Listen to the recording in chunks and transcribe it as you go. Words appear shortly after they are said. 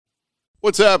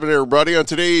What's happening, everybody? On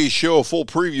today's show, a full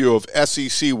preview of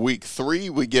SEC Week 3.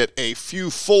 We get a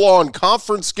few full-on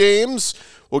conference games.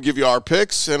 We'll give you our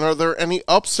picks, and are there any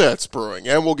upsets brewing?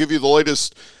 And we'll give you the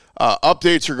latest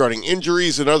updates regarding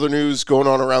injuries and other news going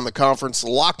on around the conference.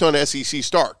 Locked on SEC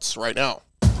starts right now.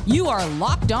 You are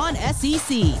Locked On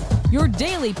SEC, your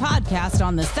daily podcast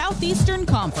on the Southeastern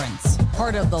Conference.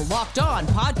 Part of the Locked On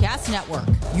Podcast Network,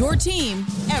 your team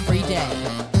every day.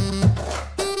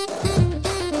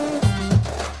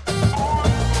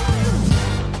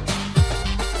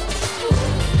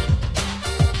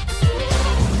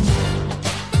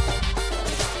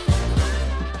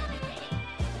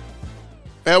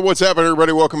 And what's happening,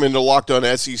 everybody? Welcome into Locked On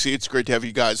SEC. It's great to have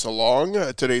you guys along.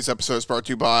 Today's episode is brought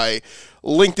to you by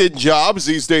LinkedIn Jobs.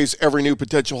 These days, every new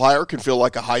potential hire can feel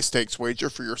like a high-stakes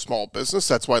wager for your small business.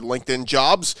 That's why LinkedIn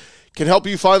Jobs can help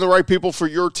you find the right people for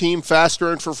your team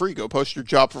faster and for free. Go post your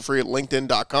job for free at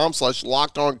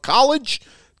linkedin.com/LockedOnCollege.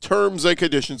 Terms and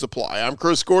conditions apply. I'm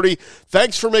Chris Gordy.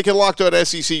 Thanks for making Locked On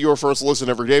SEC your first listen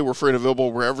every day. We're free and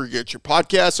available wherever you get your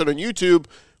podcasts and on YouTube.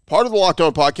 Part of the Locked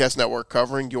On Podcast Network,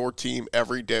 covering your team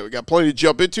every day. We got plenty to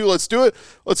jump into. Let's do it.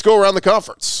 Let's go around the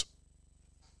conference.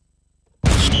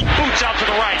 Boots out to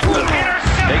the right.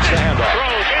 Intercepted. Makes the handoff.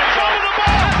 Throws.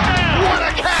 Touchdown. What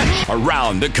a catch.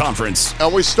 Around the conference.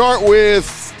 And we start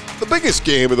with the biggest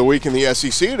game of the week in the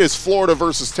SEC. It is Florida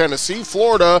versus Tennessee.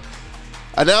 Florida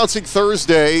announcing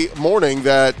Thursday morning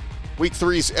that Week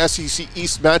 3's SEC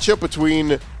East matchup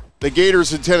between the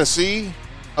Gators and Tennessee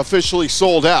officially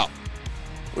sold out.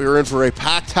 We were in for a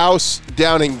packed house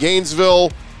down in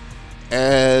Gainesville,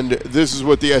 and this is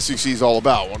what the SEC is all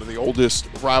about, one of the oldest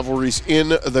rivalries in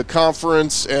the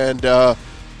conference. And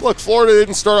look, Florida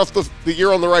didn't start off the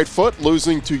year on the right foot,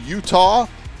 losing to Utah,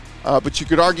 but you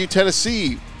could argue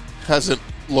Tennessee hasn't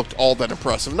looked all that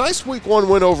impressive. Nice Week 1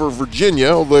 win over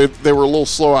Virginia, although they were a little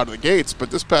slow out of the gates, but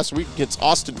this past week against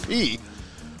Austin Peay,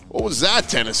 what was that,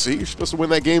 Tennessee? You're supposed to win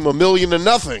that game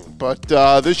 1,000,000-0,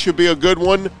 but this should be a good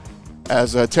one,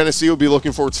 as Tennessee will be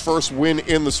looking for its first win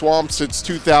in the Swamp since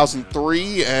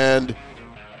 2003, and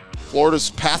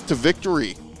Florida's path to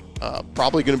victory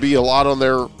probably going to be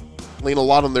lean a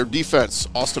lot on their defense.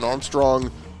 Austin Armstrong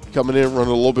coming in,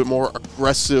 running a little bit more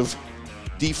aggressive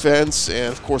defense,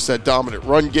 and of course that dominant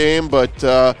run game. But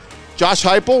Josh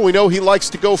Heupel, we know he likes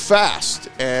to go fast,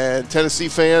 and Tennessee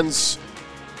fans,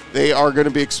 they are going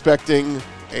to be expecting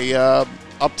a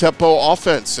up-tempo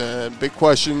offense, and big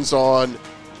questions on,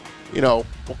 will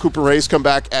Cooper Hayes come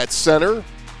back at center?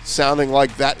 Sounding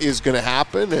like that is going to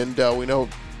happen. And we know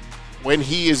when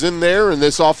he is in there and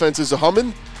this offense is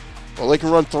humming, well, they can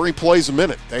run 3 plays a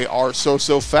minute. They are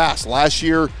so fast. Last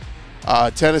year,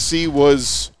 Tennessee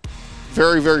was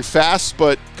very, very fast,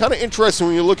 but kind of interesting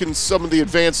when you look at some of the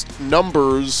advanced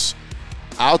numbers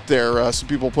out there. Some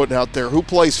people putting out there who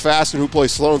plays fast and who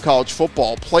plays slow in college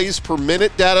football. Plays per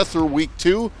minute data through Week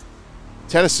 2,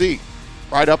 Tennessee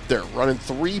right up there, running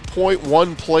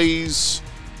 3.1 plays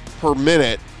per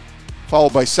minute,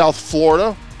 followed by South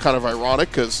Florida. Kind of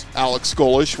ironic because Alex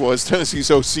Golesh was Tennessee's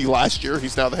OC last year.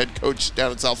 He's now the head coach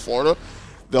down in South Florida.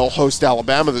 They'll host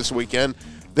Alabama this weekend.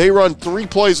 They run 3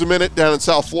 plays a minute down in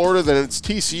South Florida. Then it's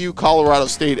TCU, Colorado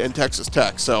State, and Texas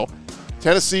Tech. So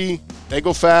Tennessee, they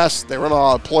go fast. They run a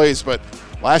lot of plays. But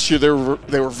last year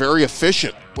they were very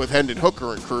efficient with Hendon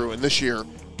Hooker and crew, and this year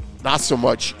not so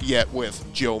much yet with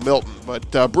Joe Milton. But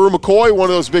Brew McCoy,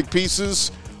 one of those big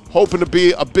pieces, hoping to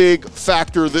be a big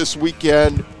factor this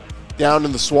weekend down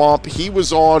in the Swamp. He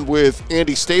was on with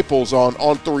Andy Staples on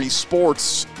On3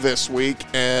 Sports this week,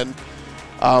 and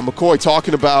McCoy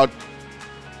talking about,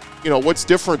 what's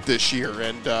different this year,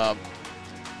 and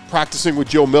practicing with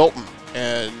Joe Milton.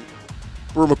 And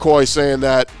Brew McCoy saying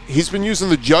that he's been using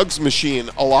the jugs machine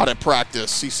a lot at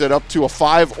practice. He said up to a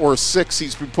 5 or a 6,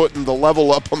 he's been putting the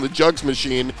level up on the jugs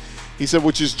machine. He said,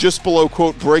 which is just below,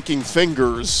 quote, breaking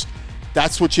fingers.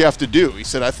 That's what you have to do. He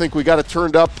said, I think we got it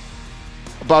turned up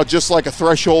about just like a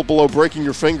threshold below breaking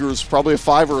your fingers, probably a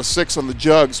 5 or a 6 on the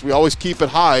jugs. We always keep it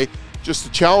high just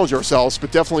to challenge ourselves,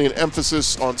 but definitely an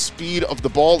emphasis on speed of the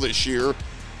ball this year. And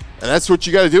that's what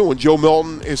you got to do when Joe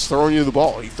Milton is throwing you the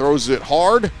ball. He throws it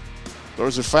hard,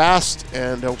 throws it fast,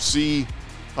 and he'll see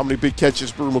how many big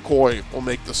catches Brew McCoy will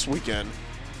make this weekend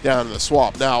down in the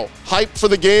Swamp. Now, hype for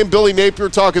the game. Billy Napier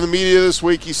talking to the media this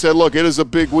week. He said, look, it is a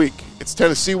big week. It's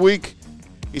Tennessee week.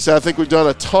 He said, I think we've done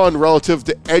a ton relative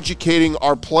to educating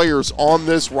our players on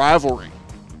this rivalry.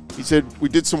 He said, we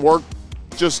did some work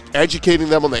just educating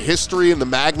them on the history and the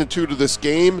magnitude of this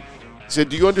game. He said,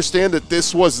 do you understand that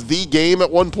this was the game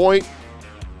at one point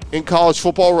in college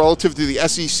football relative to the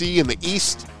SEC and the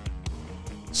East?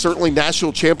 Certainly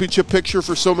national championship picture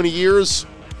for so many years.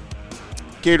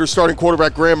 Gators starting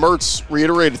quarterback Graham Mertz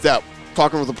reiterated that,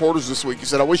 talking with reporters this week. He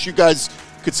said, I wish you guys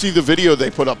could see the video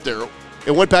they put up there.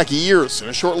 It went back years in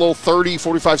a short little 30,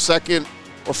 45-second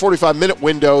or 45-minute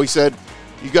window. He said,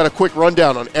 you got a quick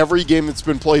rundown on every game that's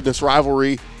been played in this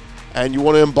rivalry, and you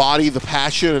want to embody the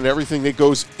passion and everything that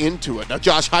goes into it. Now,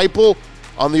 Josh Heupel,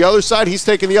 on the other side, he's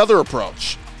taking the other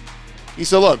approach. He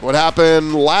said, look, what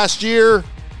happened last year,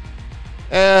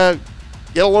 get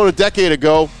alone a decade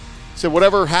ago, he said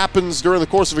whatever happens during the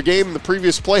course of a game in the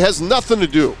previous play has nothing to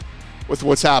do with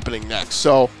what's happening next.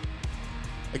 So,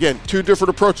 again, two different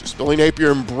approaches. Billy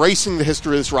Napier embracing the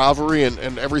history of this rivalry and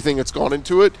everything that's gone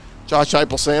into it. Josh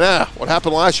Heupel saying, what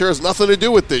happened last year has nothing to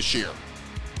do with this year.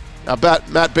 Now,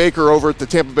 Matt Baker over at the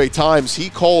Tampa Bay Times, he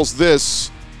calls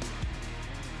this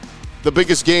the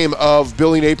biggest game of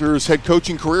Billy Napier's head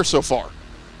coaching career so far.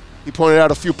 He pointed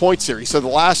out a few points here. He said the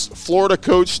last Florida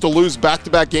coach to lose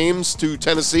back-to-back games to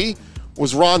Tennessee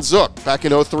was Ron Zook back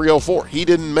in 03-04. He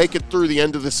didn't make it through the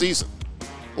end of the season.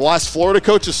 The last Florida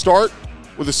coach to start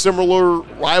with a similar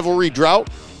rivalry drought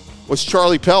was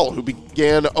Charlie Pell, who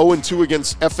began 0-2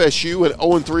 against FSU and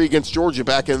 0-3 against Georgia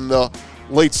back in the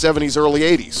late 70s, early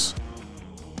 80s.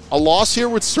 A loss here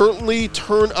would certainly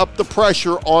turn up the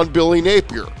pressure on Billy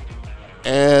Napier.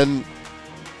 And,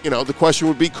 the question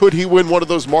would be, could he win one of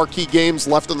those marquee games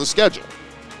left on the schedule?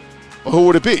 Well, who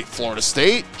would it be? Florida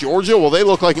State? Georgia? Well, they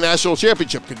look like national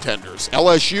championship contenders.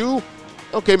 LSU?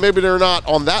 Okay, maybe they're not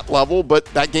on that level, but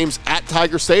that game's at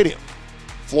Tiger Stadium.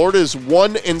 Florida is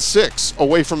 1-6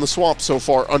 away from the swamp so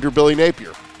far under Billy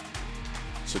Napier.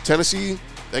 So Tennessee,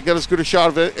 they got as good a shot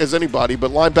of it as anybody.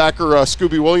 But linebacker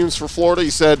Scooby Williams for Florida, he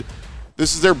said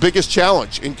this is their biggest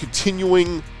challenge in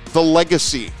continuing the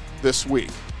legacy this week.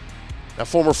 Now,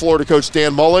 former Florida coach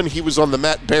Dan Mullen, he was on the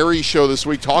Matt Berry show this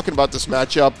week talking about this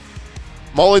matchup.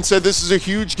 Mullen said this is a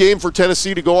huge game for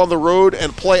Tennessee to go on the road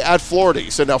and play at Florida. He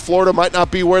said, now Florida might not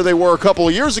be where they were a couple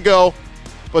of years ago,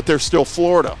 but they're still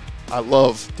Florida. I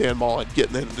love Dan Mullen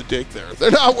getting into the dig there.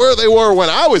 They're not where they were when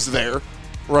I was there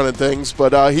running things,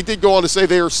 but he did go on to say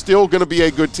they are still going to be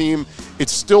a good team.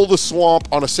 It's still the swamp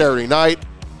on a Saturday night.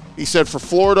 He said for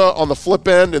Florida on the flip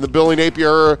end in the Billy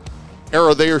Napier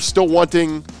era, they are still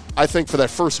wanting, I think, for that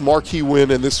first marquee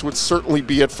win, and this would certainly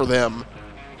be it for them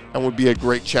and would be a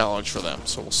great challenge for them.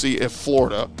 So we'll see if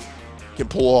Florida can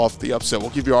pull off the upset. We'll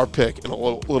give you our pick in a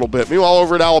little bit. Meanwhile,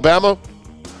 over at Alabama,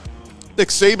 Nick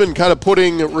Saban kind of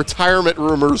putting retirement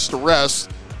rumors to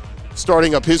rest,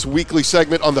 starting up his weekly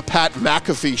segment on the Pat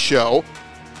McAfee Show.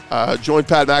 Joined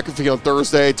Pat McAfee on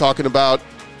Thursday talking about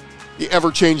the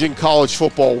ever-changing college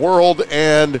football world,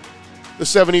 and the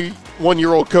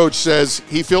 71-year-old coach says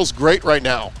he feels great right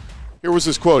now. Here was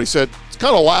his quote. He said, it's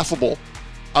kind of laughable.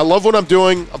 I love what I'm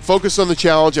doing. I'm focused on the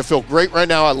challenge. I feel great right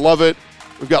now. I love it.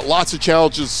 We've got lots of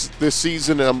challenges this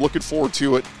season, and I'm looking forward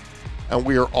to it, and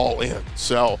we are all in.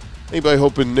 So anybody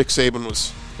hoping Nick Saban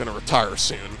was going to retire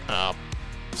soon?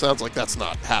 Sounds like that's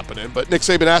not happening. But Nick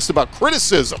Saban asked about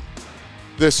criticism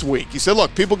this week. He said,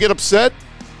 look, people get upset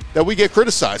that we get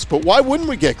criticized, but why wouldn't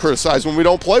we get criticized when we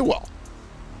don't play well?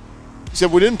 He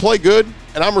said, we didn't play good,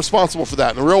 and I'm responsible for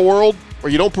that. In the real world,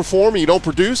 where you don't perform and you don't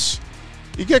produce,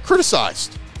 you get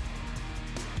criticized.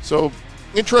 So,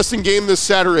 interesting game this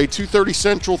Saturday, 2:30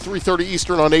 Central, 3:30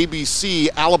 Eastern on ABC.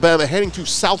 Alabama heading to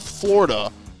South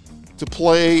Florida to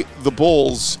play the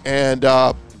Bulls. And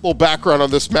a little background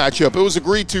on this matchup. It was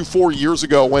agreed to 4 years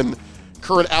ago when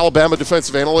current Alabama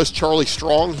defensive analyst Charlie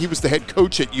Strong, he was the head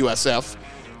coach at USF.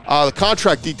 The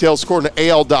contract details, according to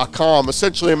AL.com,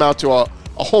 essentially amount to a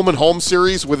home-and-home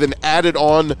series with an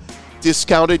added-on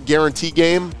discounted guarantee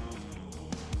game.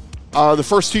 The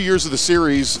first 2 years of the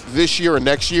series, this year and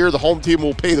next year, the home team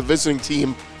will pay the visiting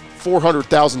team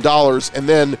 $400,000. And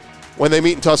then when they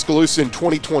meet in Tuscaloosa in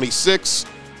 2026,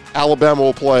 Alabama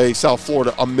will play South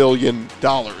Florida $1 million.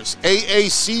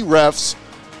 AAC refs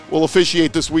will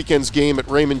officiate this weekend's game at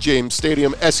Raymond James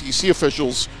Stadium. SEC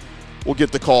officials will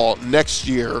get the call next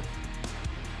year.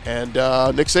 And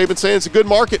Nick Saban saying it's a good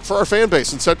market for our fan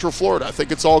base in Central Florida. I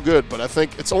think it's all good, but I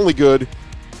think it's only good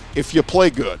if you play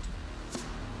good.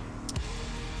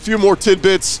 A few more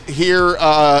tidbits here.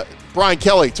 Brian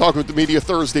Kelly talking with the media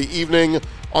Thursday evening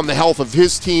on the health of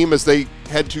his team as they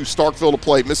head to Starkville to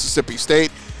play Mississippi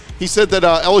State. He said that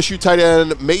LSU tight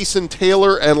end Mason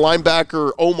Taylor and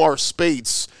linebacker Omar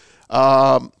Spates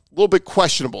a little bit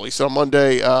questionable. He said on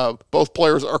Monday both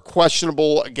players are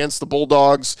questionable against the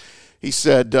Bulldogs. He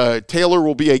said Taylor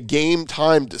will be a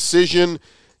game-time decision.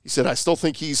 He said, I still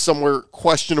think he's somewhere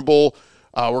questionable.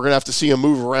 We're going to have to see him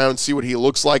move around, see what he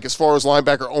looks like. As far as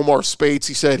linebacker Omar Speights,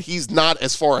 he said he's not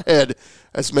as far ahead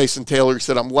as Mason Taylor. He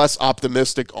said, I'm less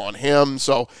optimistic on him.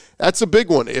 So that's a big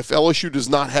one. If LSU does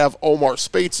not have Omar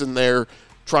Speights in there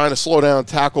trying to slow down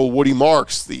tackle Woody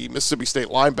Marks, the Mississippi State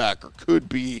linebacker, could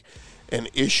be an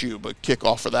issue. But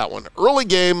kickoff for that one. Early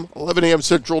game, 11 a.m.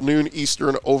 Central, noon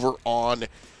Eastern, over on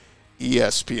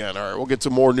ESPN. All right, we'll get to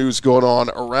more news going on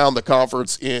around the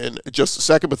conference in just a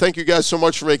second. But thank you guys so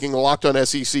much for making Locked On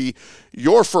SEC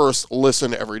your first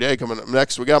listen every day. Coming up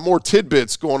next, we got more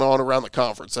tidbits going on around the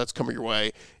conference. That's coming your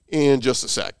way in just a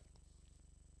sec.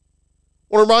 I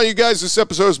want to remind you guys, this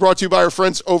episode is brought to you by our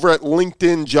friends over at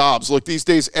LinkedIn Jobs. Look, these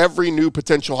days, every new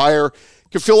potential hire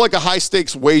can feel like a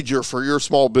high-stakes wager for your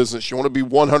small business. You want to be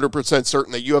 100%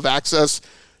 certain that you have access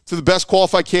to the best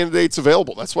qualified candidates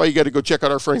available. That's why you got to go check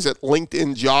out our friends at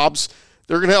LinkedIn Jobs.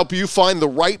 They're going to help you find the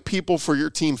right people for your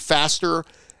team faster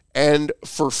and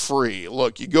for free.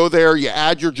 Look, you go there, you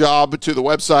add your job to the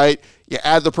website, you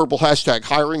add the purple hashtag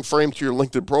hiring frame to your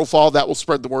LinkedIn profile. That will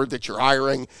spread the word that you're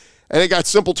hiring. And they got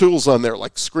simple tools on there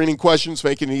like screening questions,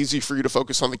 making it easy for you to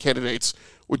focus on the candidates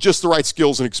with just the right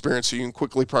skills and experience so you can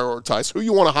quickly prioritize who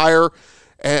you want to hire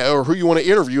or who you want to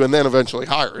interview and then eventually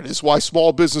hire. It is why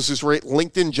small businesses rate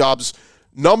LinkedIn Jobs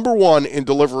number one in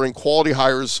delivering quality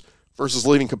hires versus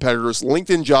leading competitors.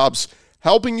 LinkedIn Jobs,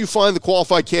 helping you find the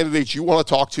qualified candidates you want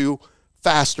to talk to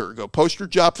faster. Go post your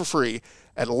job for free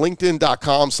at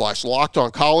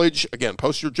linkedin.com/lockedoncollege. Again,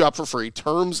 post your job for free.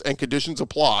 Terms and conditions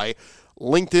apply.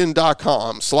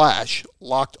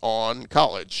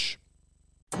 linkedin.com/lockedoncollege.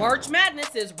 March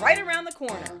Madness is right around the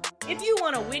corner. If you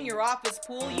want to win your office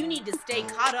pool, you need to stay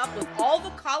caught up with all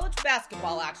the college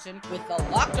basketball action with the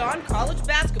Locked On College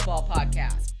Basketball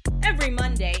Podcast. Every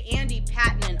Monday, Andy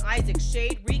Patton and Isaac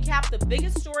Shade recap the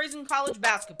biggest stories in college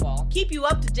basketball, keep you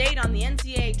up to date on the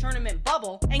NCAA tournament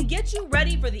bubble, and get you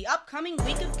ready for the upcoming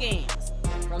week of games.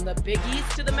 From the Big East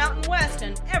to the Mountain West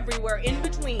and everywhere in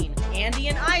between, Andy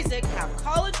and Isaac have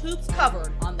college hoops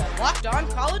covered on the Locked On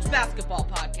College Basketball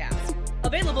Podcast.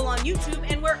 Available on YouTube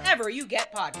and wherever you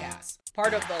get podcasts.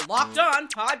 Part of the Locked On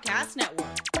Podcast Network.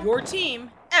 Your team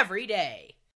every day.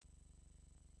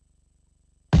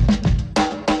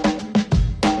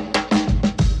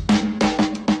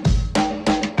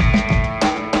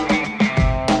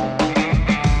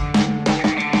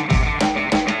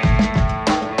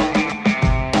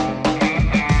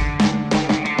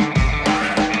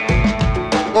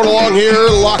 Going along here,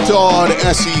 Locked On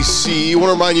SEC. I want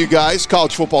to remind you guys,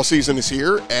 college football season is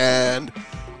here, and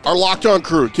our Locked On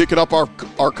crew kicking up our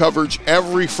coverage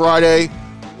every Friday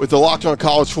with the Locked On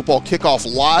College Football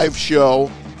Kickoff Live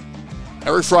show.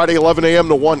 Every Friday, 11 a.m.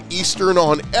 to 1 Eastern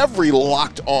on every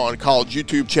Locked On College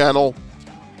YouTube channel.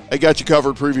 I got you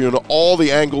covered, previewing all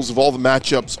the angles of all the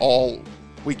matchups all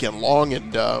weekend long,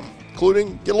 and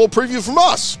including get a little preview from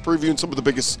us, previewing some of the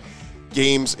biggest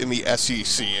games in the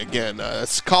SEC. Again,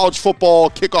 it's college football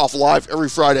kickoff live every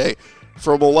Friday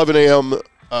from 11 a.m.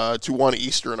 To 1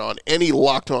 Eastern on any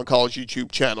Locked On College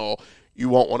YouTube channel. You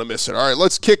won't want to miss it. All right,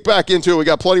 let's kick back into it. We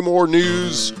got plenty more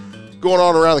news going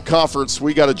on around the conference.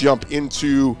 We got to jump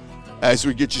into as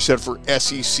we get you set for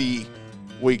SEC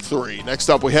Week 3. Next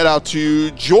up, we head out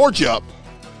to Georgia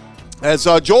as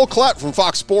Joel Klatt from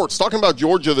Fox Sports talking about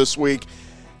Georgia this week,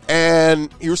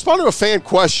 and he responded to a fan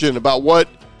question about what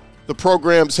the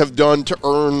programs have done to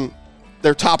earn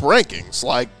their top rankings,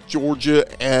 like Georgia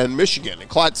and Michigan. And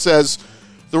Klatt says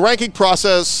the ranking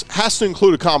process has to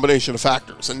include a combination of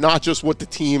factors and not just what the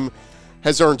team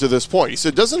has earned to this point. He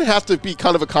said it doesn't have to be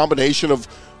kind of a combination of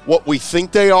what we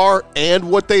think they are and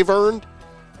what they've earned,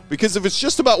 because if it's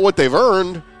just about what they've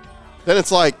earned, then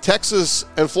it's like Texas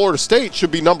and Florida State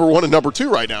should be number 1 and number 2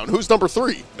 right now. And who's number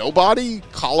 3? Nobody?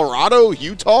 Colorado?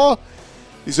 Utah?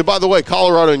 He said, by the way,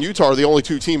 Colorado and Utah are the only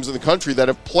 2 teams in the country that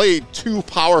have played 2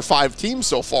 Power 5 teams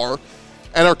so far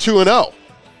and are 2-0.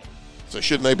 So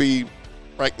shouldn't they be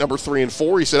ranked number 3 and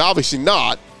 4? He said, obviously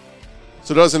not.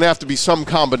 So it doesn't have to be some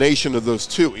combination of those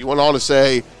 2. He went on to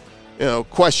say,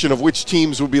 question of which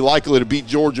teams would be likely to beat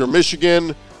Georgia or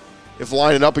Michigan if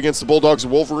lining up against the Bulldogs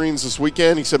and Wolverines this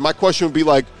weekend. He said, my question would be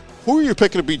like, who are you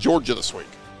picking to beat Georgia this week?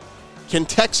 Can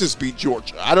Texas beat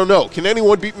Georgia? I don't know. Can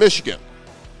anyone beat Michigan?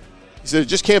 He said it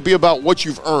just can't be about what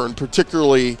you've earned,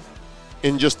 particularly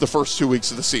in just the first 2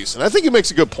 weeks of the season. I think he makes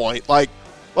a good point. Like,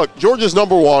 look, Georgia's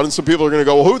number 1, and some people are going to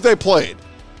go, well, who they played?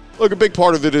 Look, a big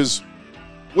part of it is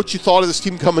what you thought of this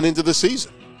team coming into the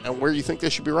season and where you think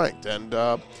they should be ranked. And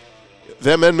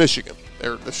them and Michigan,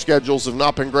 their schedules have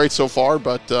not been great so far,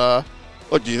 but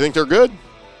look, do you think they're good?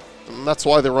 And that's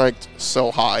why they're ranked so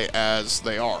high as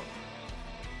they are.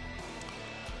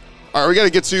 All right, we got to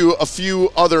get to a few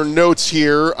other notes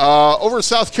here. Over in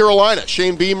South Carolina,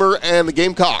 Shane Beamer and the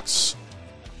Gamecocks.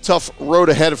 Tough road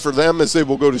ahead for them as they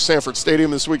will go to Sanford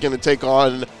Stadium this weekend and take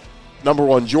on number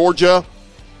 1 Georgia.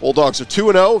 Bulldogs are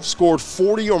 2-0, scored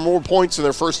 40 or more points in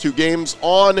their first 2 games.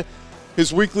 On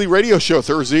his weekly radio show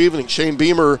Thursday evening, Shane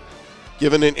Beamer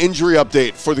given an injury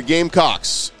update for the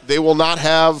Gamecocks. They will not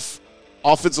have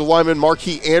offensive lineman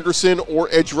Marquis Anderson or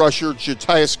edge rusher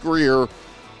Jatius Greer.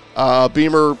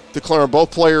 Beamer declaring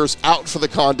both players out for the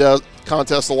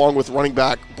contest along with running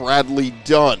back Bradley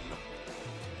Dunn.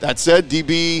 That said,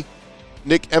 DB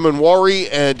Nick Emanwari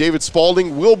and David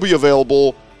Spaulding will be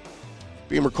available.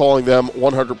 Beamer calling them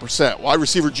 100%. Wide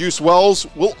receiver Juice Wells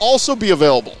will also be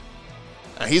available.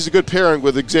 Now, he's a good pairing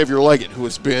with Xavier Leggett, who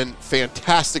has been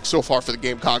fantastic so far for the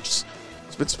Gamecocks.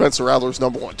 He's been Spencer Rattler's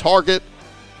number 1 target,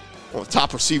 one of the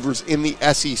top receivers in the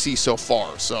SEC so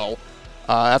far. So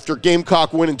after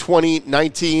Gamecock win in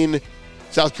 2019,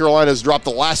 South Carolina has dropped the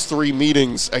last 3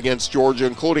 meetings against Georgia,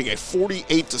 including a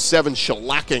 48-7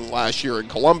 shellacking last year in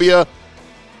Columbia.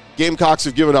 Gamecocks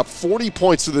have given up 40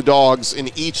 points to the Dogs in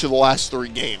each of the last 3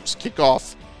 games.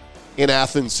 Kickoff in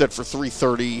Athens set for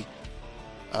 3:30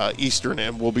 Eastern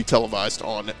and will be televised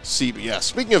on CBS.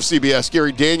 Speaking of CBS,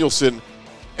 Gary Danielson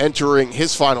entering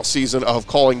his final season of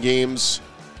calling games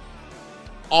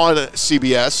on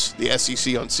CBS, the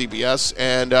SEC on CBS,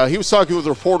 and he was talking with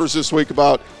reporters this week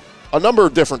about a number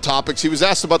of different topics. He was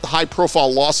asked about the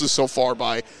high-profile losses so far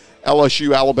by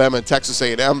LSU, Alabama, and Texas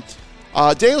A&M.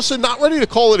 Danielson not ready to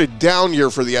call it a down year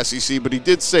for the SEC, but he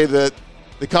did say that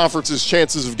the conference's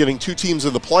chances of getting 2 teams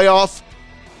in the playoff,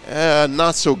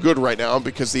 not so good right now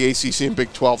because the ACC and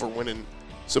Big 12 are winning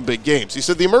some big games. He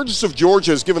said the emergence of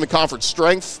Georgia has given the conference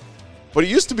strength, but it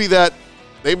used to be that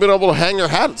they've been able to hang their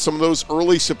hat at some of those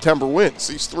early September wins.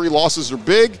 These 3 losses are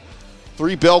big,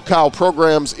 3 bell cow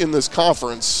programs in this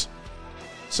conference,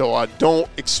 so I don't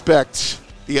expect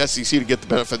the SEC to get the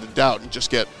benefit of the doubt and just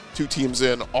get 2 teams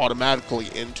in automatically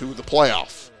into the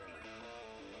playoff.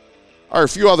 All right,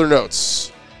 a few other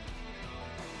notes.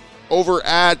 Over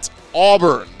at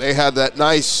Auburn, they had that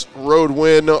nice road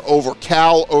win over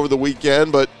Cal over the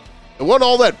weekend, but it wasn't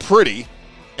all that pretty.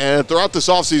 And throughout this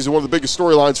offseason, one of the biggest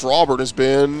storylines for Auburn has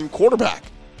been quarterback.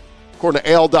 According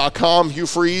to AL.com, Hugh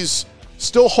Freeze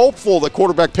still hopeful that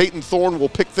quarterback Peyton Thorne will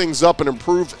pick things up and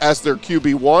improve as their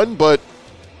QB1, but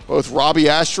both Robbie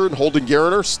Ashford and Holden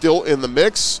Geriner still in the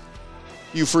mix.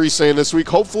 Hugh Freeze saying this week,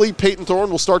 hopefully Peyton Thorne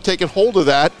will start taking hold of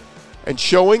that and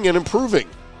showing and improving.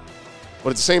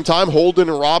 But at the same time, Holden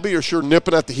and Robbie are sure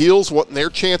nipping at the heels, wanting their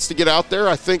chance to get out there.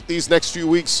 I think these next few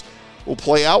weeks will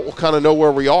play out. We'll kind of know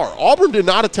where we are. Auburn did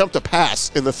not attempt a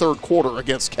pass in the 3rd quarter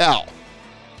against Cal.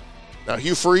 Now,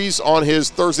 Hugh Freeze on his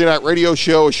Thursday night radio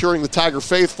show assuring the Tiger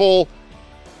faithful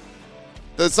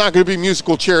that it's not going to be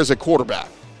musical chairs at quarterback.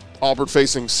 Auburn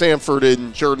facing Samford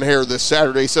and Jordan-Hare this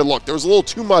Saturday. He said, look, there was a little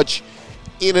too much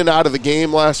in and out of the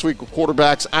game last week with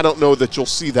quarterbacks. I don't know that you'll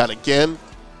see that again.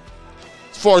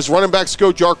 As far as running backs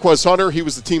go, Jarquez Hunter, he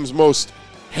was the team's most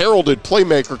heralded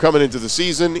playmaker coming into the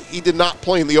season. He did not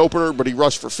play in the opener, but he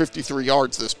rushed for 53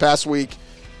 yards this past week.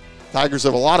 Tigers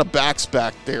have a lot of backs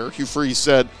back there. Hugh Freeze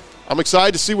said, I'm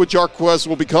excited to see what Jarquez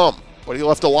will become, but he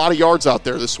left a lot of yards out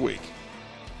there this week.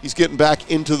 He's getting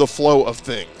back into the flow of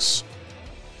things.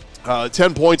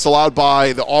 10 points allowed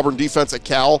by the Auburn defense at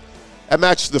Cal. That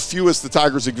matched the fewest the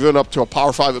Tigers have given up to a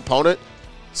Power 5 opponent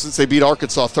since they beat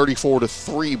Arkansas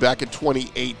 34-3 back in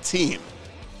 2018.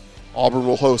 Auburn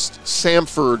will host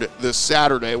Samford this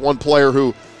Saturday. One player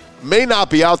who may not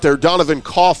be out there, Donovan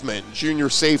Kaufman, junior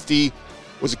safety,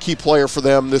 was a key player for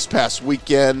them this past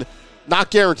weekend.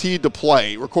 Not guaranteed to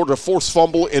play. Recorded a forced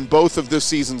fumble in both of this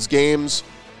season's games.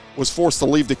 Was forced to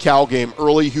leave the Cal game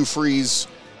early. Hugh Freeze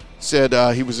said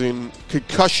he was in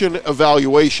concussion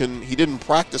evaluation. He didn't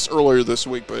practice earlier this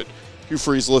week, but Hugh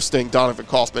Freeze listing Donovan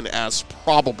Kaufman as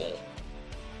probable.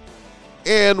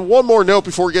 And one more note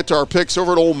before we get to our picks.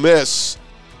 Over at Ole Miss,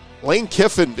 Lane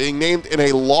Kiffin being named in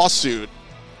a lawsuit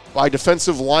by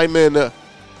defensive lineman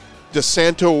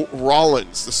DeSanto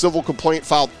Rollins. The civil complaint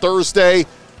filed Thursday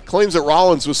claims that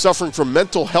Rollins was suffering from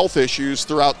mental health issues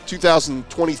throughout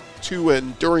 2022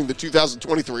 and during the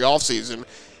 2023 offseason.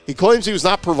 He claims he was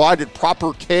not provided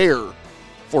proper care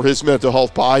for his mental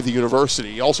health by the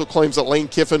university. He also claims that Lane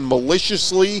Kiffin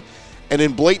maliciously and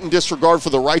in blatant disregard for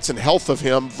the rights and health of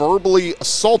him verbally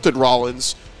assaulted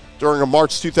Rollins during a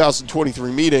March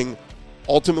 2023 meeting,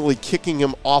 ultimately kicking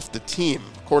him off the team.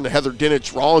 According to Heather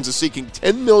Dinich, Rollins is seeking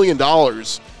 $10 million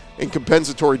in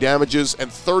compensatory damages and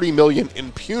 $30 million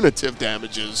in punitive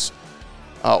damages.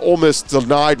 Ole Miss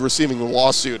denied receiving the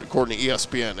lawsuit, according to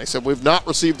ESPN. They said, we've not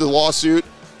received the lawsuit.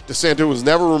 DeSanto was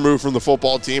never removed from the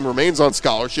football team, remains on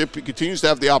scholarship. He continues to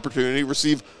have the opportunity to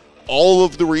receive all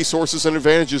of the resources and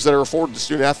advantages that are afforded to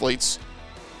student athletes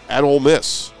at Ole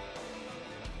Miss.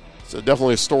 So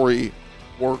definitely a story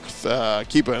worth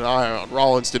keeping an eye on.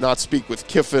 Rollins did not speak with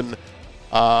Kiffin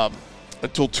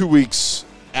until 2 weeks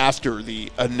after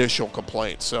the initial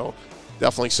complaint. So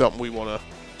definitely something we want to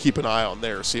keep an eye on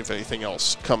there, see if anything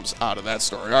else comes out of that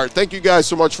story. All right, thank you guys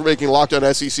so much for making Locked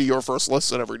On SEC your first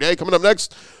listen every day. Coming up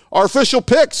next, our official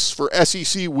picks for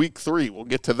SEC Week 3. We'll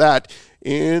get to that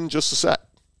in just a sec.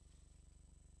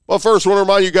 Well, first, I want to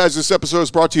remind you guys this episode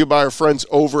is brought to you by our friends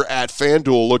over at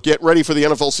FanDuel. Look, get ready for the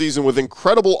NFL season with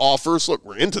incredible offers. Look,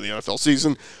 we're into the NFL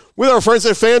season with our friends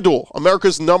at FanDuel,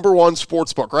 America's #1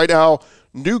 sportsbook. Right now,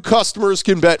 new customers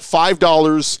can bet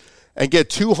 $5 and get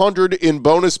 $200 in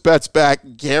bonus bets back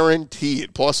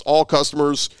guaranteed. Plus, all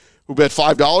customers who bet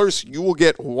 $5, you will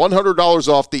get $100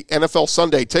 off the NFL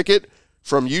Sunday ticket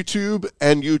from YouTube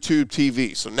and YouTube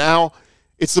TV. So now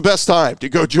it's the best time to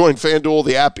go join FanDuel.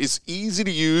 The app is easy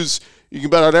to use. You can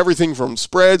bet on everything from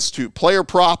spreads to player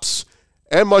props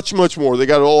and much, much more. They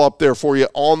got it all up there for you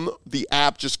on the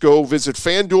app. Just go visit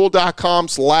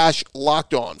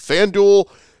FanDuel.com/lockedon.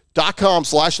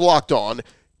 FanDuel.com/lockedon.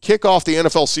 Kick off the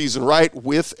NFL season right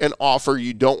with an offer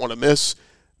you don't want to miss.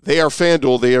 They are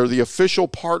FanDuel. They are the official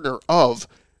partner of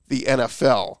the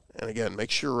NFL. And again,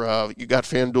 make sure you got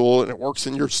FanDuel and it works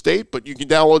in your state, but you can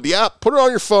download the app, put it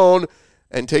on your phone,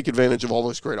 and take advantage of all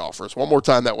those great offers. One more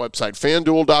time, that website,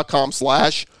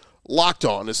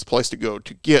 FanDuel.com/lockedon is the place to go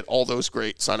to get all those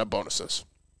great sign-up bonuses.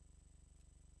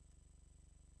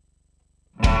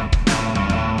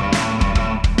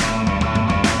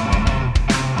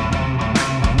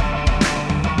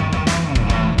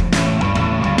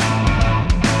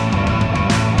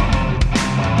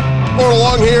 Going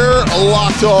along here,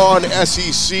 Locked On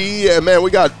SEC, and man, we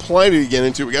got plenty to get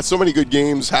into. We got so many good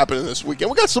games happening this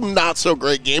weekend. We got some not so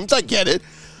great games. I get it.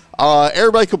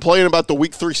 Everybody complaining about the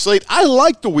Week 3 slate. I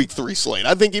like the Week 3 slate.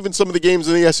 I think even some of the games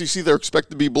in the SEC that are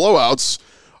expected to be blowouts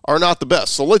are not the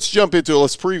best. So let's jump into it.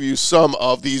 Let's preview some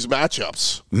of these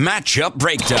matchups. Matchup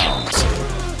breakdowns.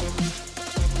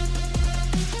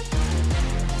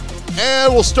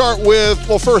 And we'll start with,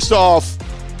 well, first off,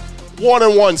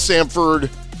 1-1 Samford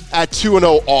at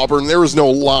 2-0 Auburn. There was no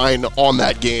line on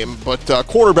that game, but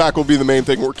quarterback will be the main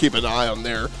thing we're keeping an eye on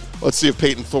there. Let's see if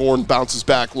Peyton Thorne bounces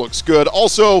back, looks good.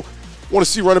 Also, want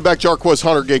to see running back Jarquez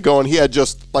Hunter get going. He had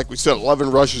just, like we said,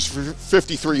 11 rushes for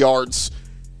 53 yards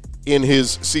in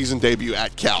his season debut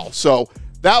at Cal. So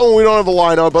that one we don't have a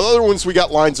line on, but other ones we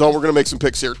got lines on. We're going to make some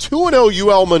picks here. 2-0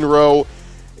 UL Monroe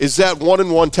is that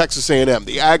 1-1 Texas A&M.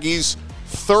 The Aggies,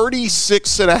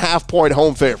 36.5-point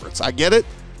home favorites. I get it.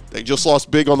 They just lost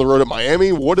big on the road at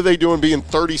Miami. What are they doing being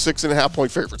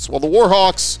 36.5-point favorites? Well, the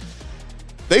Warhawks,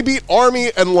 they beat Army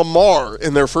and Lamar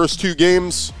in their first two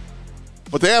games,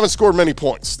 but they haven't scored many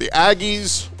points. The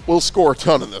Aggies will score a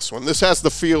ton in this one. This has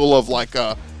the feel of like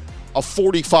a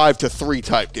 45-3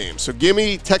 type game. So give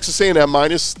me Texas A&M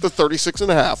minus the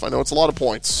 36.5. I know it's a lot of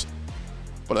points,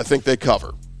 but I think they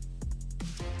cover.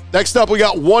 Next up, we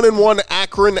got 1-1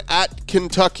 Akron at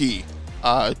Kentucky.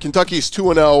 Kentucky's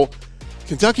 2-0.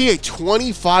 Kentucky, a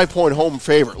 25-point home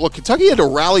favorite. Look, Kentucky had to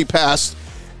rally past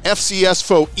FCS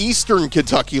foe Eastern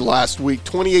Kentucky last week,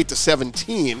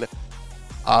 28-17.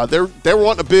 They're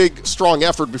wanting a big, strong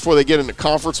effort before they get into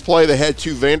conference play. They head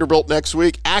to Vanderbilt next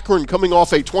week. Akron coming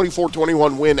off a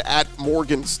 24-21 win at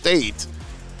Morgan State.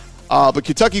 But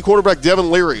Kentucky quarterback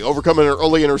Devin Leary overcoming an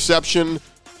early interception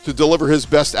to deliver his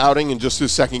best outing in just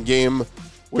his second game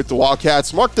with the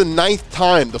Wildcats. Marked the 9th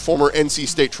time the former NC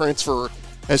State transfer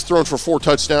has thrown for 4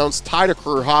 touchdowns, tied a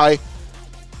career high.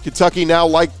 Kentucky now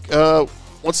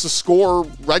wants to score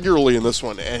regularly in this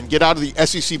one and get out of the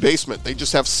SEC basement. They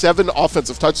just have 7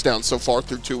 offensive touchdowns so far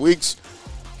through 2 weeks.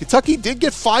 Kentucky did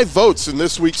get 5 votes in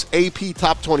this week's AP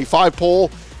Top 25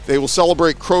 poll. They will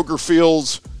celebrate Kroger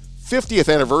Field's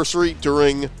 50th anniversary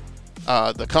during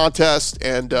the contest,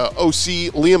 and OC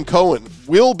Liam Cohen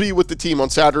will be with the team on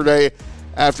Saturday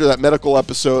after that medical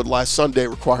episode last Sunday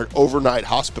required overnight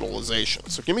hospitalization.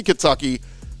 So give me Kentucky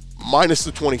minus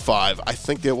the 25. I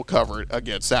think they will cover it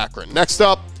against Akron. Next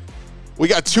up, we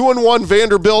got 2-1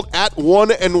 Vanderbilt at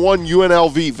 1-1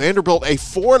 UNLV. Vanderbilt, a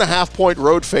 4.5-point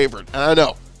road favorite. And I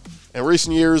know, in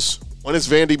recent years, when has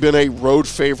Vandy been a road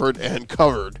favorite and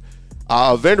covered?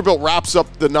 Vanderbilt wraps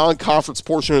up the non-conference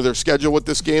portion of their schedule with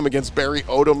this game against Barry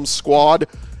Odom's squad.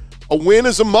 A win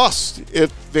is a must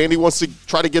if Vandy wants to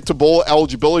try to get to bowl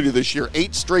eligibility this year.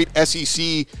 8 straight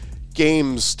SEC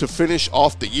games to finish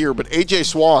off the year. But A.J.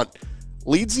 Swan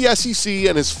leads the SEC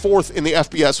and is 4th in the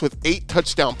FBS with 8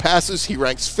 touchdown passes. He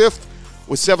ranks 5th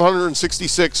with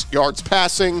 766 yards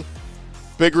passing.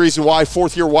 Big reason why,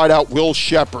 fourth-year wideout Will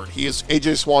Shepherd. He is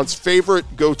A.J. Swann's favorite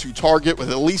go-to target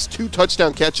with at least 2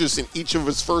 touchdown catches in each of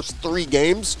his first 3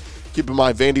 games. Keep in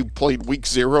mind, Vandy played week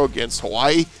 0 against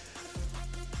Hawaii.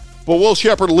 But Will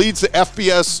Shepherd leads the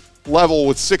FBS level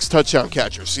with 6 touchdown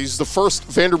catchers. He's the first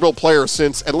Vanderbilt player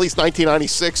since at least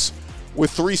 1996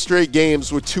 with 3 straight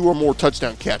games with 2 or more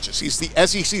touchdown catches. He's the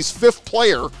SEC's 5th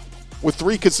player with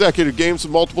 3 consecutive games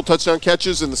with multiple touchdown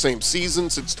catches in the same season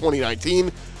since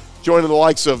 2019, joining the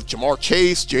likes of Jamar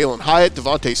Chase, Jalen Hyatt,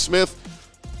 Devontae Smith.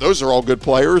 Those are all good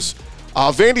players.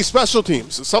 Vandy special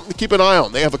teams is something to keep an eye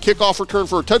on. They have a kickoff return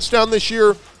for a touchdown this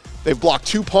year. They've blocked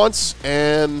 2 punts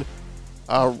and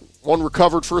 1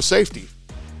 recovered for a safety.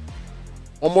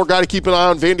 One more guy to keep an eye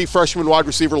on, Vandy freshman wide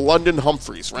receiver London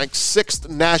Humphreys, ranked 6th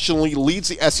nationally, leads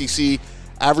the SEC,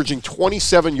 averaging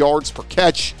 27 yards per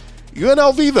catch.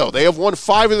 UNLV, though, they have won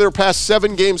 5 of their past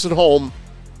 7 games at home.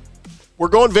 We're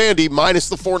going Vandy minus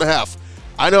the 4.5.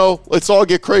 I know, let's all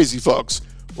get crazy, folks.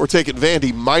 We're taking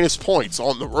Vandy minus points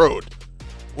on the road.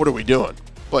 What are we doing?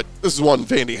 But this is one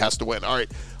Vandy has to win. All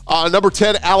right. Number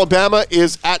 10, Alabama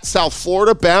is at South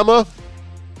Florida. Bama,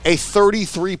 a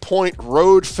 33-point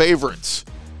road favorite.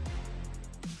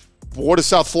 What has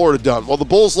South Florida done? Well, the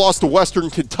Bulls lost to Western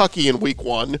Kentucky in week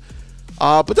 1,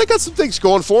 but they got some things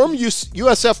going for them.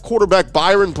 USF quarterback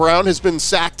Byron Brown has been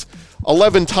sacked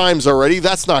 11 times already.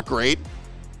 That's not great.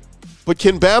 But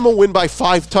can Bama win by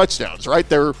 5 touchdowns, right?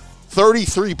 They're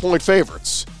 33-point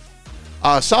favorites.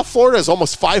 South Florida has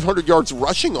almost 500 yards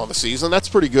rushing on the season. That's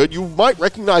pretty good. You might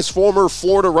recognize former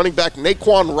Florida running back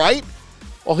Naquan Wright.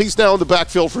 Well, he's now in the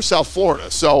backfield for South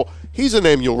Florida, so he's a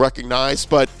name you'll recognize.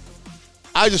 But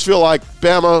I just feel like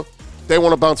Bama, they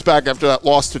want to bounce back after that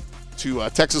loss to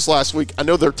Texas last week. I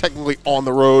know they're technically on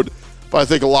the road, but I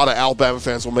think a lot of Alabama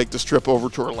fans will make this trip over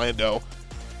to Orlando.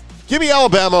 Give me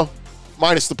Alabama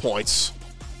minus the points.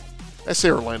 I say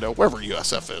Orlando, wherever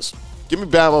USF is. Give me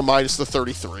Bama minus the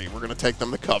 33. We're going to take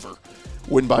them to cover.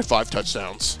 Win by 5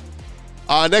 touchdowns.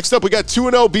 Next up, we got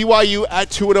 2-0 BYU at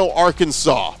 2-0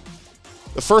 Arkansas.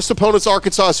 The first opponents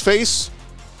Arkansas face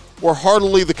were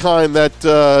hardly the kind that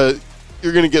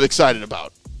you're going to get excited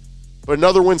about. But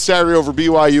another win Saturday over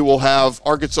BYU will have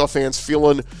Arkansas fans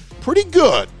feeling pretty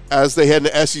good as they head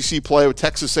into SEC play with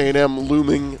Texas A&M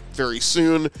looming very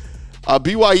soon.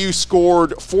 BYU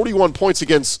scored 41 points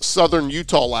against Southern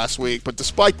Utah last week, but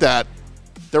despite that,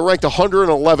 they're ranked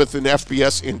 111th in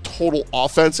FBS in total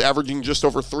offense, averaging just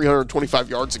over 325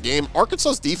 yards a game.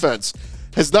 Arkansas's defense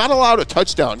has not allowed a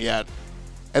touchdown yet,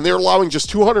 and they're allowing just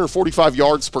 245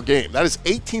 yards per game. That is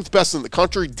 18th best in the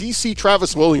country. DC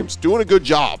Travis Williams doing a good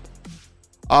job.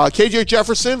 KJ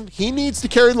Jefferson, he needs to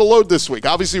carry the load this week.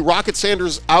 Obviously, Rocket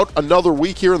Sanders out another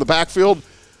week here in the backfield.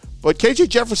 But KJ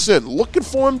Jefferson, looking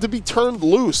for him to be turned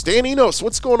loose. Dan Enos,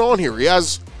 what's going on here? He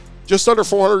has just under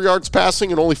 400 yards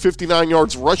passing and only 59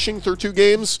 yards rushing through 2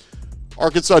 games.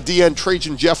 Arkansas DN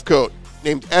Trajan Jeffcoat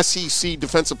named SEC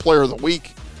Defensive Player of the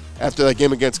Week after that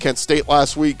game against Kent State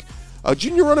last week.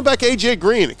 Junior running back A.J.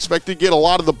 Green expected to get a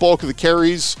lot of the bulk of the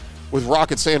carries with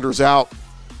Rocket Sanders out.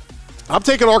 I'm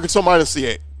taking Arkansas minus the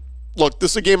 8. Look,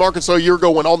 this is a game Arkansas a year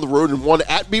ago went on the road and won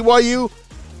at BYU.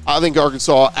 I think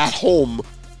Arkansas at home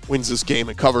wins this game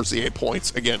and covers the 8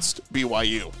 points against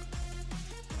BYU.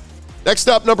 Next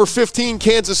up, number 15,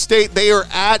 Kansas State. They are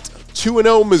at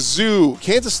 2-0 Mizzou.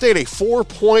 Kansas State, a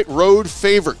 4-point road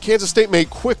favorite. Kansas State made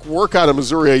quick work out of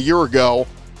Missouri a year ago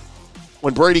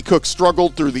when Brady Cook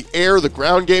struggled through the air. The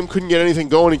ground game couldn't get anything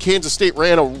going, and Kansas State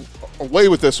ran away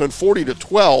with this one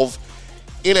 40-12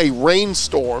 in a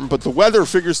rainstorm. But the weather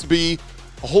figures to be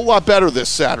a whole lot better this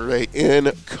Saturday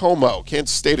in Como.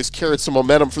 Kansas State has carried some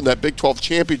momentum from that Big 12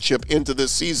 championship into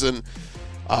this season,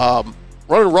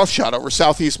 running roughshod over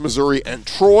Southeast Missouri and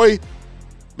Troy.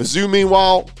 Mizzou,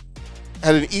 meanwhile,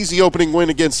 had an easy opening win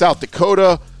against South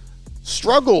Dakota.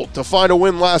 Struggled to find a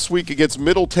win last week against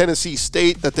Middle Tennessee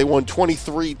State that they won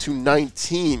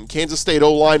 23-19. Kansas State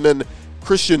O-lineman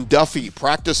Christian Duffy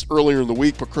practiced earlier in the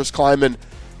week, but Chris Kleiman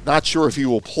not sure if he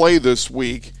will play this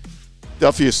week.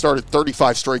 Duffy has started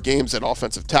 35 straight games at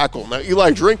offensive tackle. Now,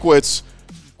 Eli Drinkwitz,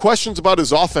 questions about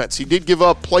his offense. He did give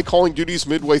up play calling duties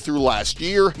midway through last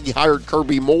year. He hired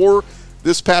Kirby Moore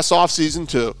this past offseason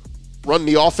to run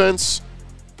the offense.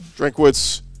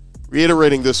 Drinkwitz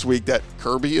reiterating this week that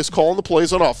Kirby is calling the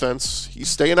plays on offense. He's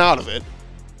staying out of it.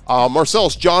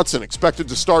 Marcellus Johnson expected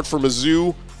to start for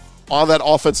Mizzou on that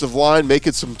offensive line,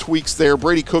 making some tweaks there.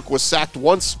 Brady Cook was sacked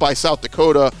once by South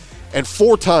Dakota and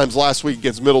 4 times last week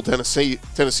against Middle Tennessee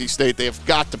State. They have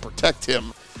got to protect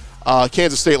him.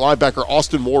 Kansas State linebacker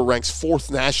Austin Moore ranks 4th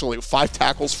nationally with 5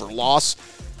 tackles for loss.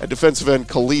 And defensive end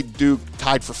Khalid Duke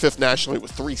tied for 5th nationally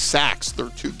with 3 sacks through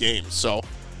 2 games. So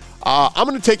I'm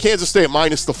going to take Kansas State at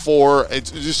 -4.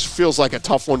 It just feels like a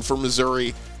tough one for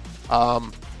Missouri.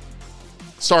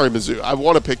 Sorry, Mizzou. I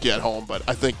want to pick you at home, but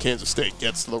I think Kansas State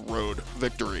gets the road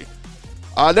victory.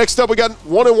 Next up, we got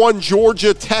 1-1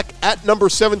 Georgia Tech at number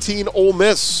 17 Ole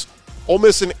Miss. Ole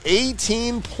Miss an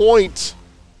 18-point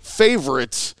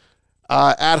favorite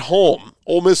at home.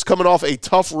 Ole Miss coming off a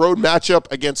tough road matchup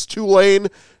against Tulane.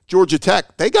 Georgia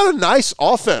Tech, they got a nice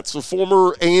offense with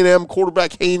former A&M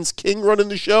quarterback Haynes King running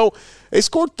the show. They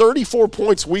scored 34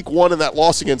 points week 1 in that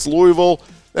loss against Louisville.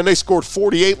 Then they scored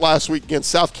 48 last week against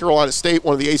South Carolina State,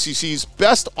 one of the ACC's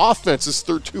best offenses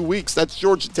through 2 weeks. That's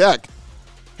Georgia Tech.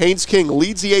 Haynes King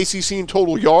leads the ACC in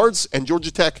total yards, and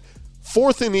Georgia Tech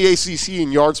 4th in the ACC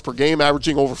in yards per game,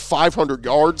 averaging over 500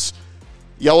 yards.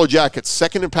 Yellow Jackets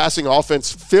 2nd in passing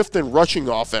offense, 5th in rushing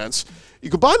offense. You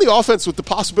combine the offense with the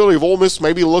possibility of Ole Miss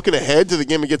maybe looking ahead to the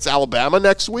game against Alabama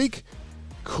next week.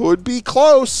 Could be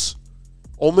close.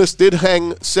 Ole Miss did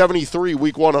hang 73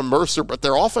 week 1 on Mercer, but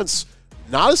their offense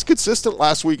not as consistent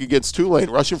last week against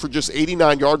Tulane, rushing for just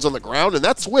 89 yards on the ground, and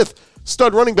that's with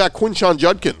stud running back Quinshon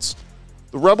Judkins.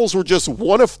 The Rebels were just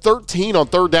 1 of 13 on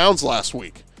 3rd downs last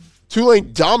week.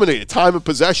 Tulane dominated time of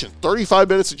possession, 35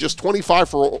 minutes to just 25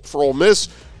 for Ole Miss.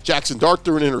 Jackson Dart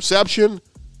threw an interception.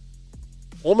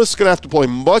 Ole Miss is going to have to play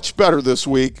much better this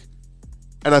week,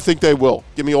 and I think they will.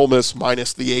 Give me Ole Miss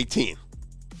minus the 18.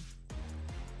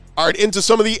 All right, into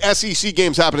some of the SEC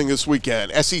games happening this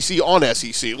weekend. SEC on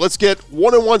SEC. Let's get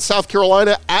 1-1 South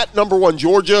Carolina at number 1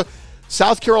 Georgia.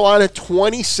 South Carolina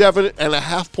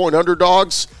 27.5-point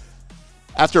underdogs.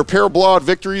 After a pair of blowout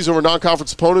victories over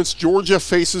non-conference opponents, Georgia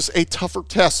faces a tougher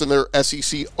test in their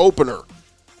SEC opener.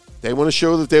 They want to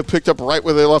show that they've picked up right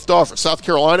where they left off. For South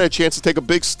Carolina, a chance to take a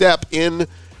big step in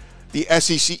the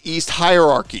SEC East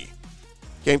hierarchy.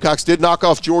 Gamecocks did knock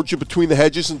off Georgia between the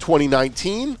hedges in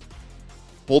 2019.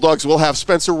 Bulldogs will have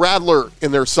Spencer Rattler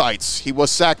in their sights. He was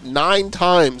sacked 9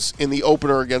 times in the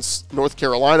opener against North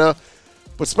Carolina.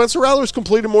 But Spencer Rattler's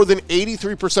completed more than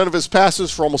 83% of his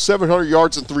passes for almost 700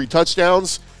 yards and 3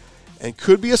 touchdowns, and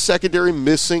could be a secondary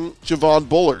missing Javon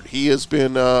Bullard. He has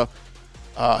been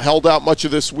held out much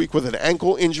of this week with an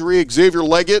ankle injury. Xavier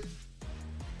Leggett,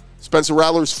 Spencer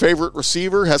Rattler's favorite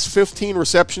receiver, has 15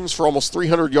 receptions for almost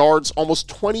 300 yards, almost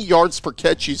 20 yards per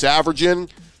catch he's averaging.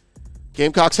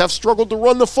 Gamecocks have struggled to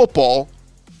run the football,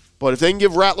 but if they can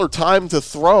give Rattler time to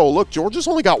throw, look, Georgia's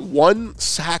only got 1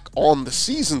 sack on the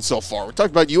season so far. We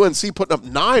talked about UNC putting up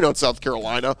 9 on South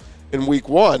Carolina in week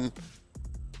 1.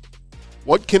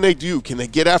 What can they do? Can they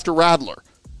get after Rattler?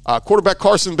 Quarterback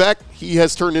Carson Beck, he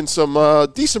has turned in some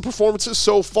decent performances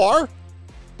so far,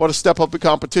 but a step up in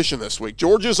competition this week.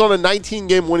 Georgia's on a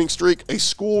 19-game winning streak, a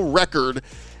school record,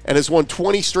 and has won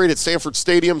 20 straight at Sanford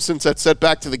Stadium since that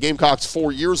setback to the Gamecocks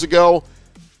 4 years ago.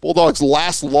 Bulldogs'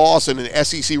 last loss in an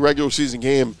SEC regular season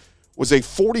game was a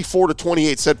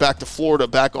 44-28 setback to Florida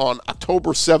back on October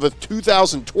 7th,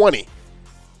 2020.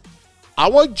 I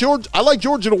like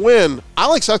Georgia to win. I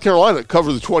like South Carolina to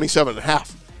cover the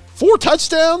 27.5. 4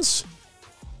 touchdowns?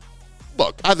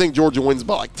 Look, I think Georgia wins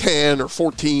by like 10 or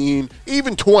 14,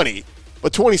 even 20.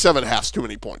 But 27.5 is too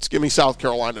many points. Give me South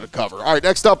Carolina to cover. All right,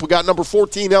 next up, we got number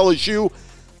 14 LSU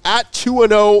at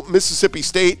 2-0 Mississippi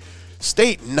State.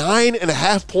 State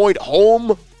 9.5-point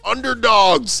home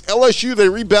underdogs. LSU, they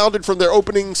rebounded from their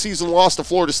opening season loss to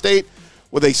Florida State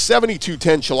with a 72-10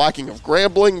 shellacking of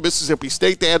Grambling. Mississippi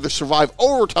State, they had to survive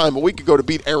overtime a week ago to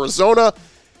beat Arizona.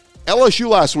 LSU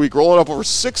last week rolling up over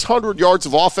 600 yards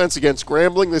of offense against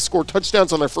Grambling. They scored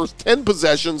touchdowns on their first 10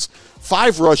 possessions,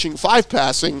 5 rushing, 5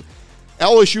 passing.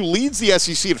 LSU leads the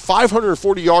SEC at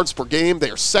 540 yards per game.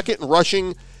 They are 2nd in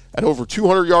rushing at over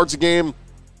 200 yards a game.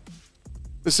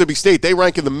 Mississippi State, they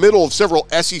rank in the middle of several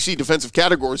SEC defensive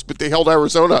categories, but they held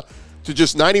Arizona to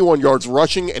just 91 yards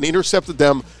rushing and intercepted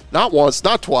them not once,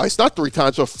 not twice, not 3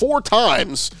 times, but 4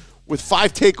 times with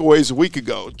 5 takeaways a week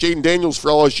ago. Jaden Daniels for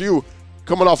LSU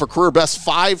coming off a career-best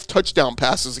 5 touchdown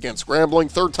passes against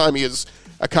Grambling. 3rd time he has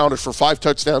accounted for 5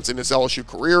 touchdowns in his LSU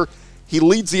career. He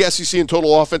leads the SEC in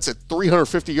total offense at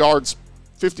 350 yards,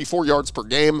 54 yards per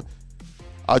game.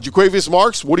 Jaquavius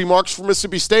Marks, Woody Marks from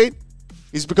Mississippi State,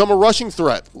 he's become a rushing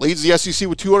threat. Leads the SEC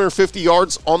with 250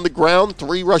 yards on the ground,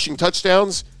 3 rushing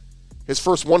touchdowns. His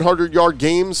first 100-yard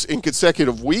games in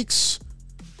consecutive weeks.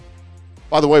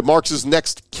 By the way, Marks'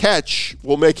 next catch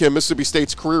will make him Mississippi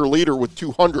State's career leader with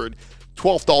 200,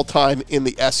 12th all-time in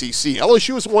the SEC.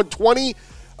 LSU has won 20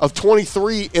 of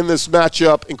 23 in this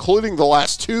matchup, including the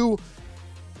last 2.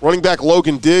 Running back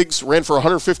Logan Diggs ran for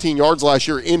 115 yards last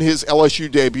year in his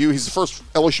LSU debut. He's the first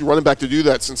LSU running back to do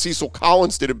that since Cecil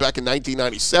Collins did it back in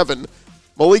 1997.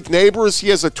 Malik Neighbors, he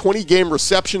has a 20-game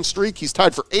reception streak. He's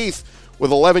tied for 8th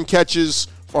with 11 catches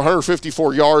for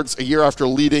 154 yards a year after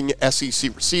leading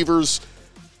SEC receivers.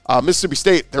 Mississippi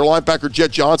State, their linebacker Jet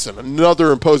Johnson,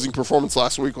 another imposing performance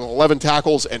last week with 11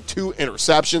 tackles and 2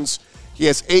 interceptions. He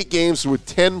has 8 games with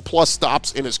 10-plus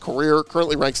stops in his career,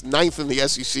 currently ranks 9th in the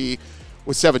SEC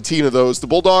with 17 of those. The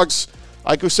Bulldogs,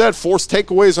 like we said, forced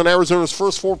takeaways on Arizona's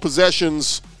first 4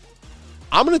 possessions.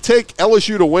 I'm going to take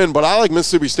LSU to win, but I like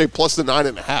Mississippi State plus the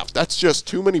 9.5. That's just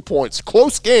too many points.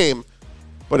 Close game,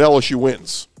 but LSU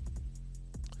wins.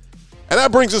 And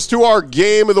that brings us to our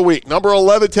game of the week. Number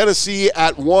 11, Tennessee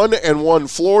at 1-1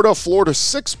 Florida. Florida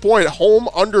 6-point home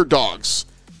underdogs.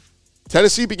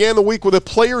 Tennessee began the week with a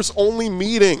players-only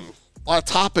meeting. A lot of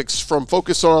topics from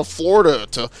focus on Florida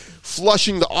to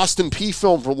flushing the Austin Peay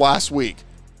film from last week.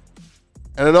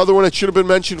 And another one that should have been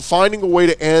mentioned, finding a way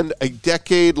to end a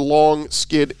decade-long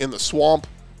skid in the swamp.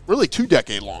 Really 2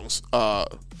 decade-longs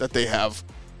that they have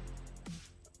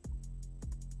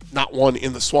not won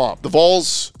in the swamp. The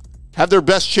Vols have their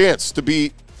best chance to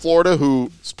beat Florida,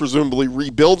 who is presumably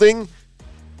rebuilding.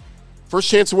 First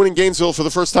chance of winning Gainesville for the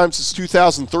first time since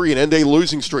 2003, an end-day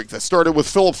losing streak that started with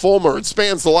Philip Fulmer and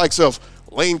spans the likes of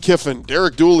Lane Kiffin,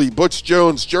 Derek Dooley, Butch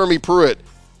Jones, Jeremy Pruitt,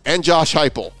 and Josh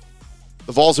Heupel.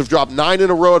 The Vols have dropped 9 in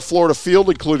a row at Florida Field,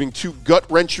 including 2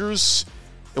 gut-wrenchers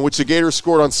in which the Gators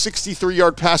scored on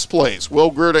 63-yard pass plays.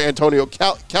 Will Greer to Antonio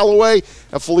Callaway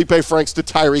and Felipe Franks to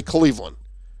Tyree Cleveland.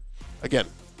 Again,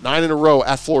 9 in a row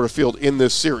at Florida Field in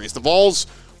this series. The Vols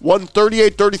won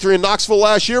 38-33 in Knoxville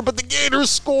last year, but the Gators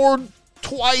scored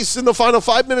twice in the final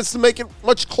 5 minutes to make it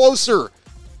much closer.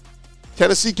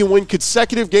 Tennessee can win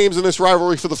consecutive games in this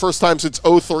rivalry for the first time since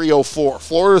 03-04.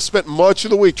 Florida spent much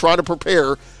of the week trying to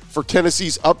prepare for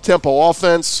Tennessee's up-tempo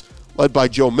offense, led by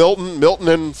Joe Milton. Milton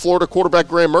and Florida quarterback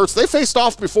Graham Mertz, they faced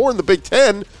off before in the Big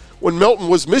Ten when Milton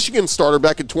was Michigan's starter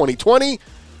back in 2020.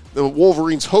 The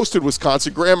Wolverines hosted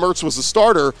Wisconsin. Graham Mertz was the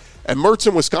starter, and Mertz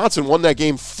and Wisconsin won that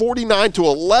game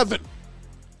 49-11.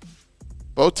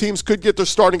 Both teams could get their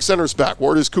starting centers back.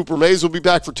 Word is Cooper Mays will be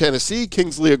back for Tennessee.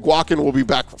 Kingsley Aguakin will be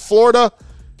back for Florida.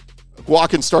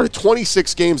 Aguakin started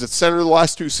 26 games at center the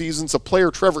last 2 seasons, a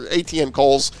player Trevor Etienne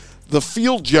calls the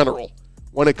field general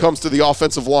when it comes to the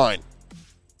offensive line.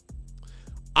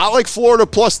 I like Florida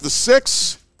plus the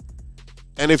 6,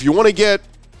 and if you want to get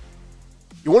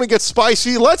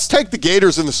spicy, let's take the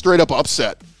Gators in the straight-up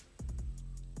upset.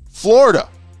 Florida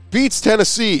beats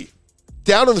Tennessee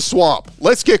down in the swamp.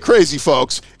 Let's get crazy,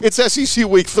 folks. It's SEC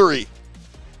Week 3.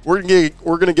 We're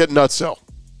gonna get nutso.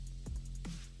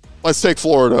 Let's take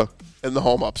Florida in the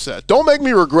home upset. Don't make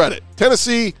me regret it.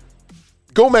 Tennessee,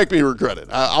 go make me regret it.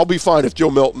 I'll be fine if Joe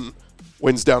Milton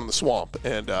wins down in the swamp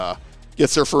and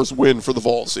gets their first win for the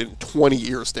Vols in 20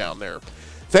 years down there.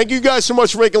 Thank you guys so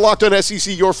much for making Locked On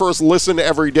SEC your first listen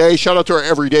every day. Shout out to our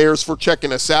everydayers for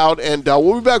checking us out. And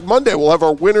we'll be back Monday. We'll have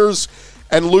our winners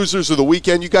and losers of the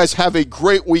weekend. You guys have a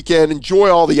great weekend. Enjoy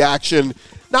all the action.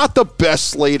 Not the best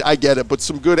slate, I get it, but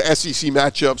some good SEC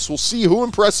matchups. We'll see who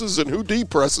impresses and who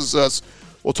depresses us.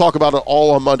 We'll talk about it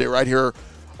all on Monday right here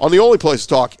on the only place to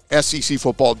talk SEC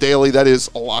football daily. That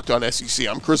is Locked On SEC.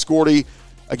 I'm Chris Gordy.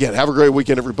 Again, have a great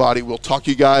weekend, everybody. We'll talk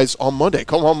to you guys on Monday.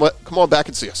 Come on back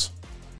and see us.